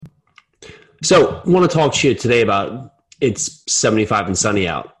So, I want to talk to you today about it's 75 and sunny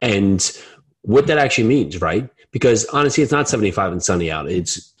out and what that actually means, right? Because honestly, it's not 75 and sunny out.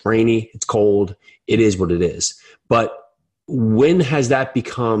 It's rainy, it's cold, it is what it is. But when has that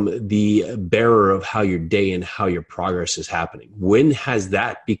become the bearer of how your day and how your progress is happening? When has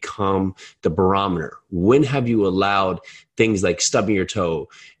that become the barometer? When have you allowed things like stubbing your toe,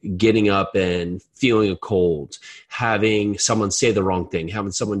 getting up and feeling a cold, having someone say the wrong thing,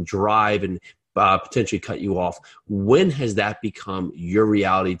 having someone drive and potentially cut you off? When has that become your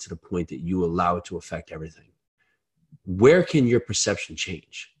reality to the point that you allow it to affect everything? Where can your perception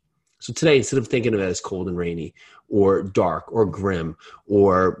change? So today, instead of thinking of it as cold and rainy or dark or grim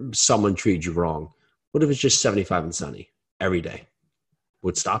or someone treated you wrong, what if it's just 75 and sunny every day?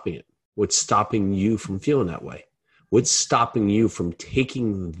 What's stopping it? What's stopping you from feeling that way? What's stopping you from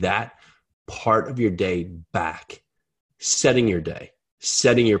taking that part of your day back, setting your day,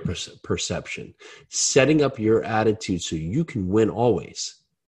 setting your perception, setting up your attitude so you can win always?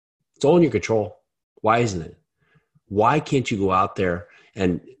 It's all in your control. Why isn't it? Why can't you go out there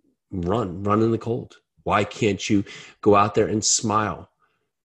and run in the cold? Why can't you go out there and smile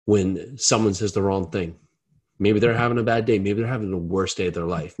when someone says the wrong thing? Maybe they're having a bad day. Maybe they're having the worst day of their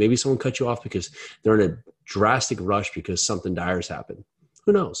life. Maybe someone cut you off because they're in a drastic rush because something dire's happened.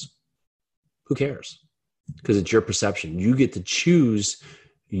 Who knows? Who cares? Because it's your perception. You get to choose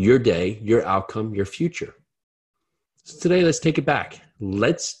your day, your outcome, your future. So today, let's take it back.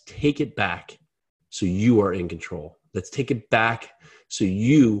 Let's take it back so you are in control. Let's take it back so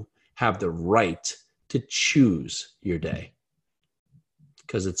you have the right to choose your day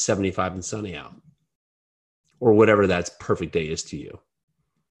because it's 75 and sunny out or whatever that perfect day is to you.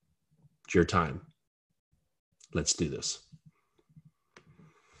 It's your time. Let's do this.